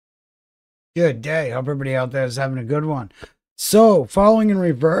Good day. Hope everybody out there is having a good one. So, Following in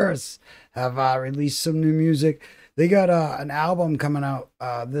Reverse have released some new music. They got an album coming out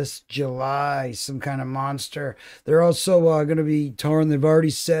this July, some kind of monster. They're also going to be touring. They've already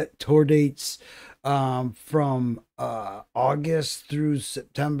set tour dates from August through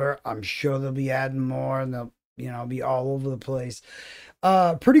September. I'm sure they'll be adding more, and they'll be all over the place.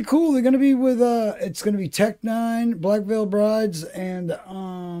 Pretty cool. They're gonna be with it's gonna be Tech Nine, Black Veil Brides, and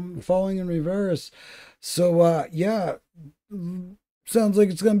Falling in Reverse. So yeah, sounds like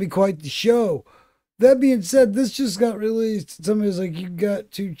it's gonna be quite the show. That being said, this just got released. Somebody's like, you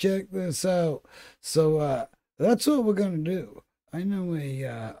got to check this out. So that's what we're gonna do. I know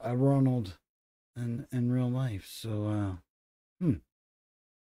a Ronald in real life. So let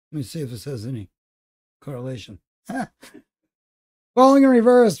me see if this has any correlation. Falling in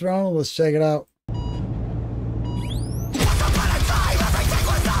Reverse, Ronald, let's check it out.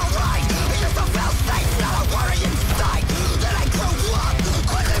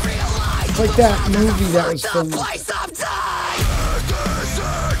 It's like that movie that was filmed.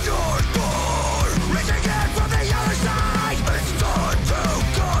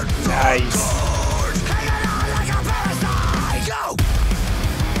 Nice.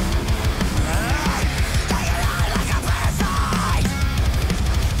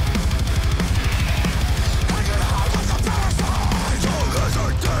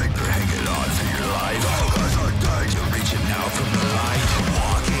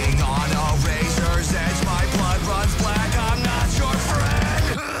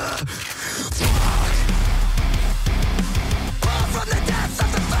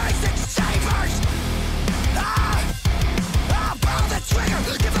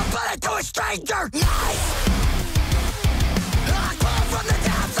 Stranger, nice. I come from the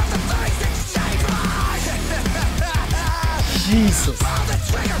depths of the face exchange. Jesus. Pull the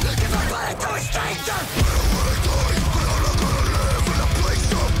trigger, give a bullet to a stranger.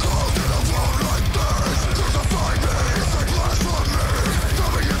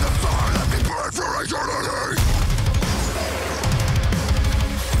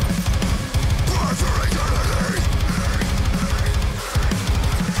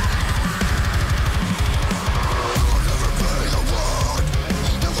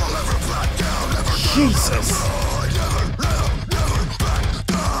 Jesus.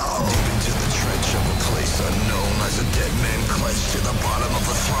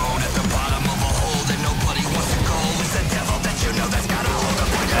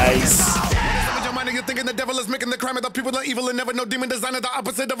 Nice. You're thinking the devil is making the crime of the people are evil and never know demon design is the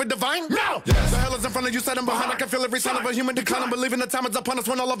opposite of a divine? No! Yes. The hell is in front of you, set behind. I can feel every sign of a human decline. I'm believing the time is upon us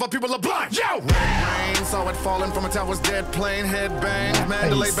when all of our people are blind. Yo! Red rain, saw it falling from a tower's dead plane. Head bang,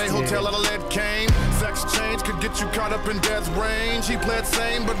 Mandalay Bay Hotel at a lead cane. Sex change could get you caught up in death's range. He played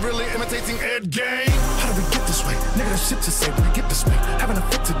same, but really imitating Ed Game. How did we get this way? Nigga, there's shit to say, but we get this way. Having a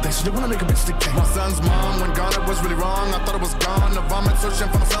fit today, so they wanna make a bitch today. My son's mom, when gone, it was really wrong. I thought it was gone. The vomit, searching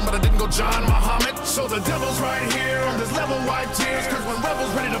for the sun, but I didn't go John Muhammad. So the devil's right here on this level, white tears. Cause when rebels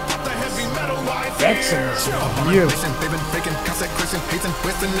ready to pop the heavy metal, white Excellent. Beautiful. They've been faking consecration, hating,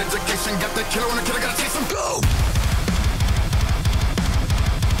 wasting education. Got the killer on the killer, gotta chase him. Go!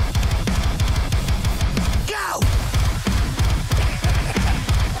 Go!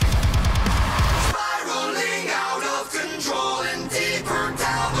 Spiraling out of control and deeper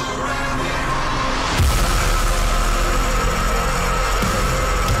down the rabbit.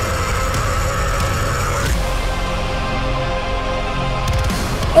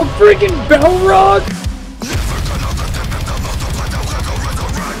 A freaking bell rock?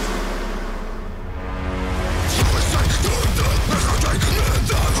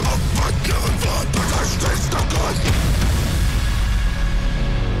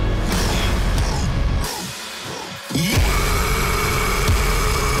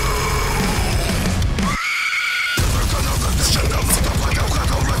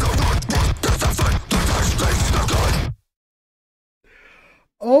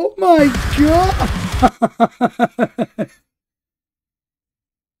 Oh my god!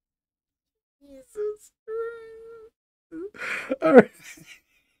 Jesus Christ. All right.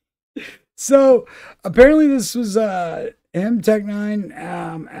 So apparently this was M Tech Nine,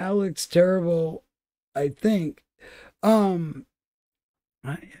 Alex Terrible, I think. I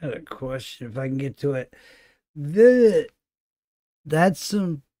had a question if I can get to it. That's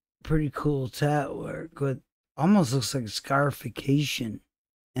some pretty cool tat work with almost looks like scarification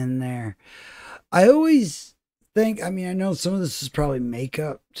in there. I always think, I mean, I know some of this is probably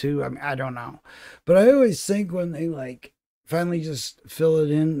makeup too. I mean, I don't know. But I always think when they like finally just fill it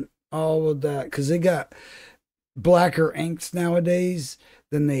in all with that, because they got blacker inks nowadays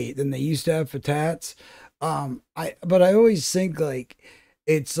than they used to have for tats. I always think like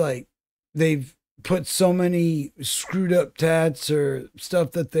it's like they've put so many screwed up tats or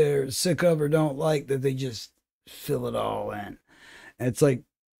stuff that they're sick of or don't like that they just fill it all in. And it's like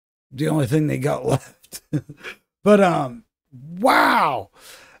the only thing they got left. But wow.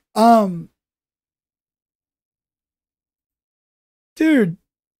 Um dude,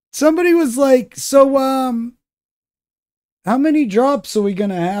 somebody was like, "So how many drops are we going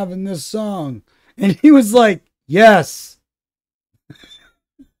to have in this song?" And he was like, "Yes.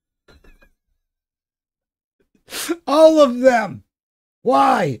 All of them.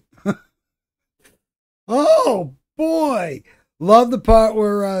 Why?" Oh boy. Love the part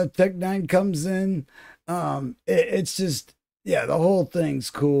where Tech Nine comes in. It's just, yeah, the whole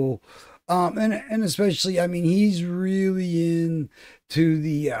thing's cool. And especially, I mean, he's really into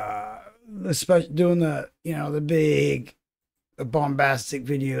the special, doing the, you know, the big bombastic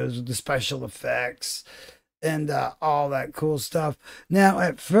videos with the special effects and all that cool stuff. Now,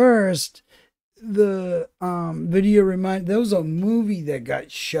 at first, the video there was a movie that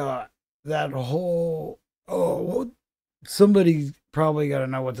got shot. That whole, somebody probably got to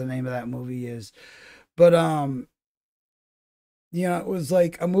know what the name of that movie is, but you know, it was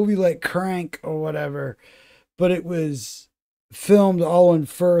like a movie like Crank or whatever, but it was filmed all in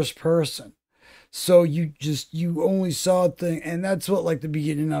first person. So you only saw a thing, and that's what like the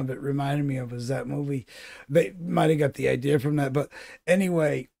beginning of it reminded me of, was that movie. They might have got the idea from that, but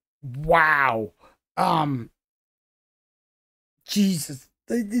anyway, wow. Jesus,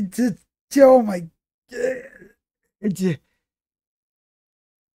 oh my, it,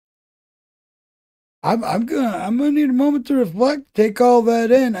 I'm gonna need a moment to reflect, take all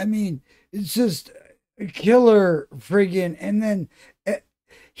that in. I mean, it's just a killer friggin', and then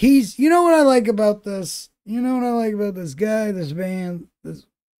he's, you know what I like about this? You know what I like about this guy, this band, this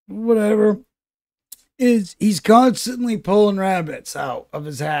whatever, is he's constantly pulling rabbits out of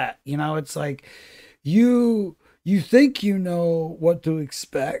his hat. You know, it's like you think you know what to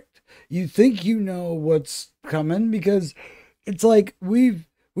expect. You think you know what's coming because it's like we've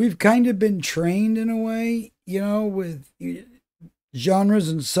kind of been trained in a way, you know, with genres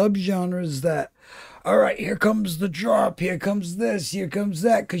and subgenres that, all right, here comes the drop, here comes this, here comes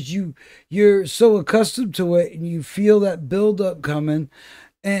that, because you're so accustomed to it and you feel that build up coming,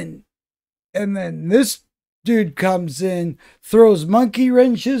 and then this dude comes in, throws monkey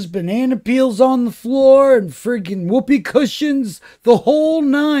wrenches, banana peels on the floor, and freaking whoopee cushions, the whole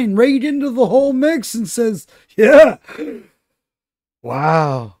nine, right into the whole mix, and says, "Yeah,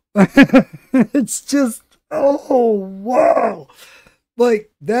 wow." It's just, oh wow,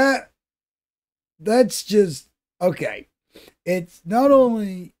 like that's just okay. It's not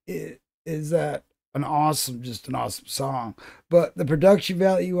only is that just an awesome song, but the production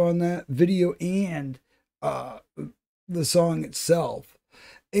value on that video and uh the song itself,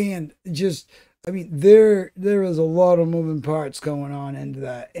 and just, I mean, there is a lot of moving parts going on into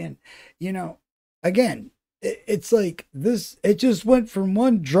that, and you know, again, it's like this, it just went from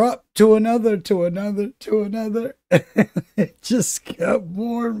one drop to another to another to another. It just got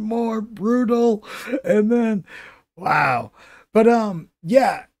more and more brutal, and then wow. But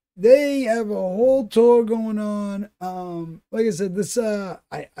yeah, they have a whole tour going on. Like I said, this I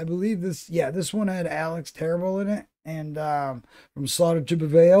believe this, yeah, this one had Alex Terrible in it, and from Slaughter to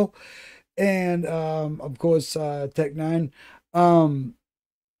Prevail, and of course Tech Nine. Um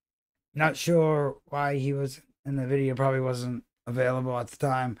Not sure why he was in the video, probably wasn't available at the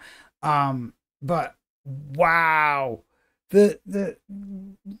time. But wow. The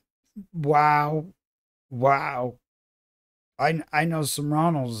wow. Wow. I know some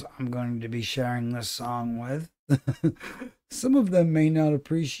Ronalds I'm going to be sharing this song with. Some of them may not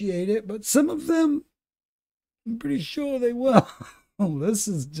appreciate it, but some of them, I'm pretty sure they will. This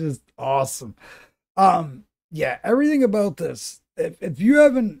is just awesome. Yeah, everything about this. If you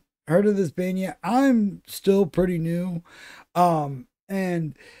haven't heard of this band yet, I'm still pretty new. And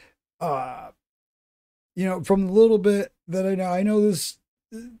you know, from the little bit that I know this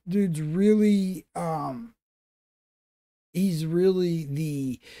dude's really he's really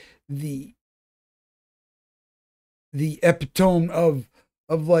the epitome of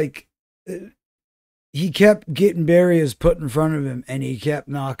like he kept getting barriers put in front of him and he kept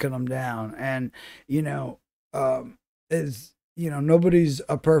knocking them down. And you know, is, you know, nobody's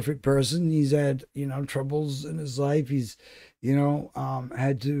a perfect person. He's had, you know, troubles in his life. He's, you know,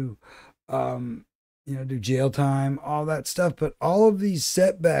 had to you know, do jail time, all that stuff. But all of these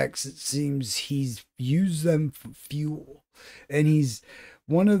setbacks, it seems he's used them for fuel. And he's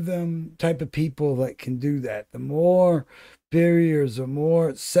one of them type of people that can do that. The more barriers or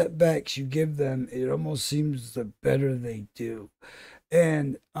more setbacks you give them, it almost seems the better they do.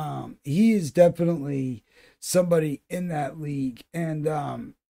 And he is definitely somebody in that league.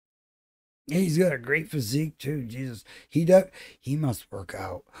 And he's got a great physique too. Jesus, he must work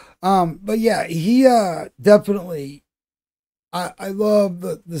out. But yeah, he definitely. I love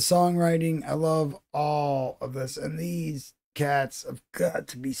the songwriting. I love all of this, and these cats have got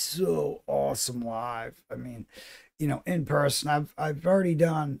to be so awesome live. I mean, in person. I've already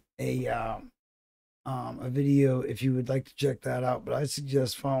done a video if you would like to check that out, but I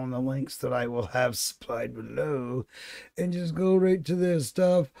suggest following the links that I will have supplied below and just go right to their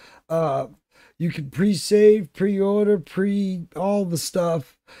stuff. You can pre-save, pre-order, all the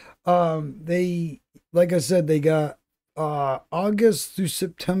stuff. They, like I said, they got August through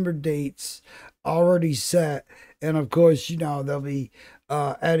September dates already set, and of course, they'll be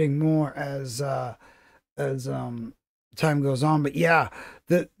adding more as time goes on. But yeah,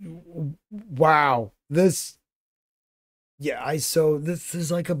 wow, this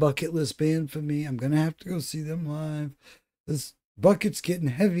is like a bucket list band for me. I'm gonna have to go see them live. This bucket's getting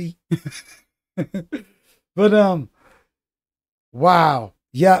heavy. But wow,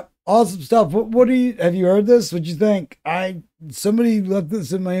 yeah, awesome stuff. What do you have you heard this? What'd you think? Somebody left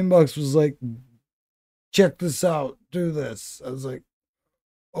this in my inbox, was like, check this out, do this. I was like,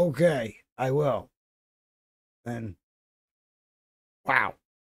 okay, I will. And wow.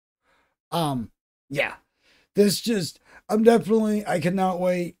 Yeah. I cannot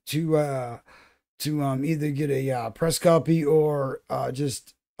wait to either get a press copy or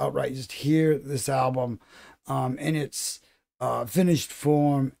just outright just hear this album in its finished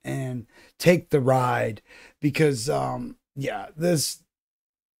form and take the ride, because this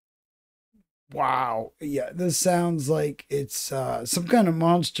sounds like it's some kind of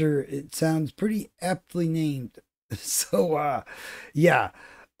monster. It sounds pretty aptly named. So yeah.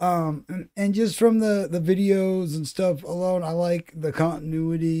 And just from the videos and stuff alone, I like the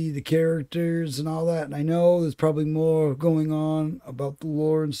continuity, the characters and all that. And I know there's probably more going on about the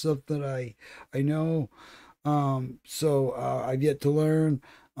lore and stuff that I know. So I've yet to learn.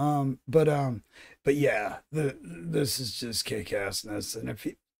 But yeah, this is just kick-assness. And if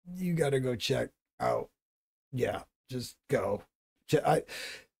you got to go check out, yeah, just go.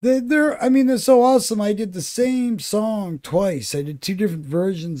 They're so awesome. I did the same song twice. I did two different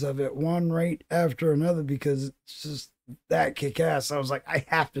versions of it, one right after another, because it's just that kick-ass. I was like, I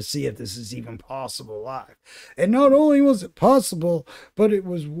have to see if this is even possible live. And not only was it possible, but it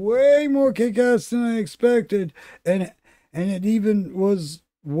was way more kick-ass than I expected, and it even was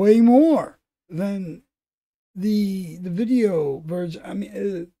way more than the video version. I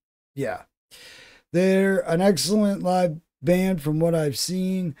mean, yeah, they're an excellent live band from what I've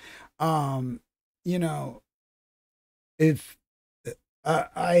seen. If I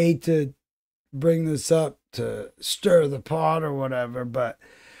hate to bring this up to stir the pot or whatever, but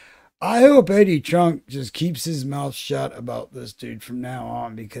I hope Eddie Trunk just keeps his mouth shut about this dude from now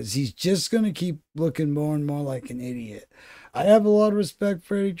on, because he's just going to keep looking more and more like an idiot. I have a lot of respect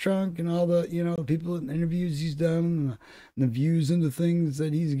for Eddie Trunk and all the, people in interviews he's done, and the views into things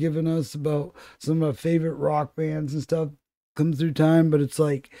that he's given us about some of our favorite rock bands and stuff come through time. But it's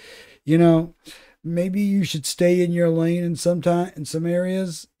like, maybe you should stay in your lane in some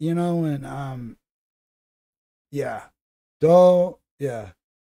areas, and yeah,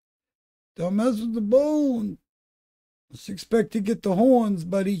 don't mess with the bull. Just expect to get the horns,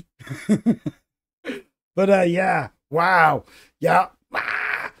 buddy. But yeah, wow, yeah,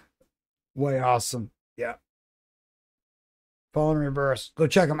 way awesome, yeah. Fall in Reverse, go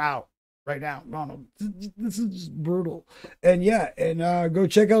check them out right now, Ronald. This is just brutal. And yeah, and go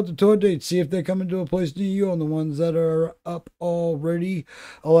check out the tour dates, see if they're coming to a place near you, on the ones that are up already.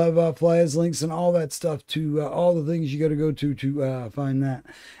 I'll have flyers, links, and all that stuff to all the things you got to go to find that.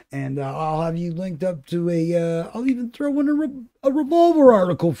 And I'll have you linked up to I'll even throw in a Revolver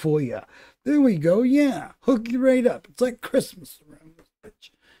article for you. There we go. Yeah, hook you right up. It's like Christmas around this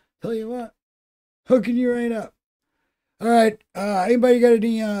bitch. Tell you what, hooking you right up. All right. Anybody got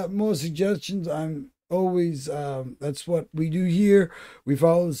any more suggestions? I'm always, that's what we do here. We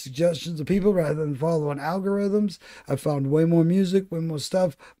follow the suggestions of people rather than following algorithms. I found way more music, way more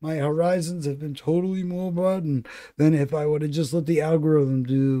stuff. My horizons have been totally more broadened than if I would have just let the algorithm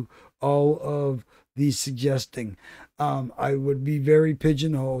do all of the suggesting. I would be very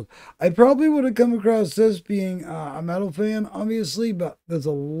pigeonholed. I probably would have come across this being a metal fan, obviously, but there's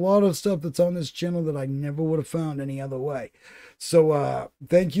a lot of stuff that's on this channel that I never would have found any other way. So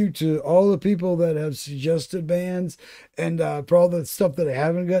thank you to all the people that have suggested bands, and for all the stuff that I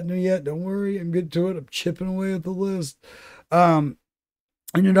haven't gotten to yet. Don't worry, I'm getting to it. I'm chipping away at the list. And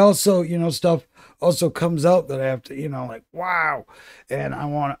it also, stuff also comes out that I have to, like, wow. And I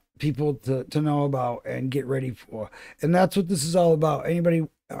want people to know about and get ready for. And that's what this is all about. Anybody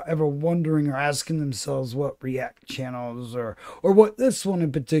ever wondering or asking themselves what React channels or what this one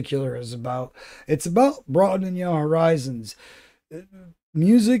in particular is about, it's about broadening your horizons.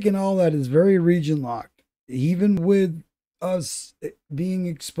 Music and all that is very region locked. Even with us being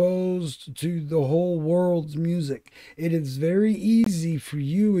exposed to the whole world's music, it is very easy for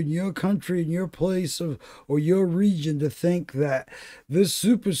you in your country, in your place of or your region, to think that this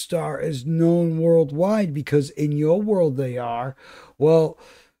superstar is known worldwide because in your world they are. Well,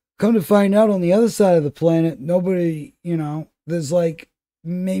 come to find out, on the other side of the planet, nobody, there's like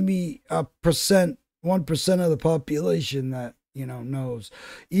maybe 1% of the population that knows.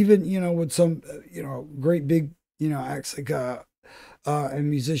 Even with some great big acts like and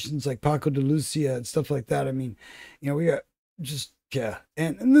musicians like Paco de Lucia and stuff like that. I mean, we got just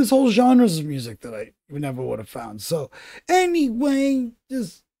and this whole genres of music that I never would have found. So anyway,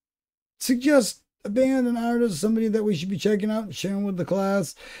 just suggest a band, an artist, somebody that we should be checking out and sharing with the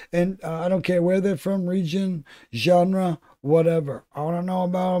class. And I don't care where they're from, region, genre, whatever. I want to know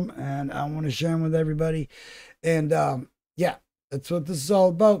about them and I want to share them with everybody. And yeah, that's what this is all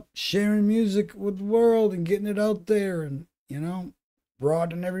about. Sharing music with the world and getting it out there and,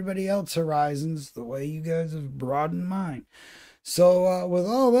 broaden everybody else's horizons the way you guys have broadened mine. So with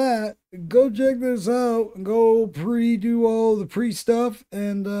all that, go check this out and go do all the pre-stuff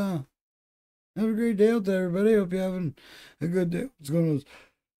and have a great day out there, everybody. Hope you're having a good day. It's going as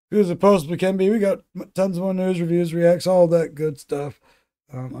good as it possibly can be. We got tons more news, reviews, reacts, all that good stuff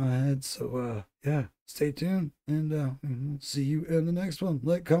ahead. So yeah, stay tuned and we'll see you in the next one.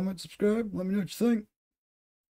 Like, comment, subscribe. Let me know what you think.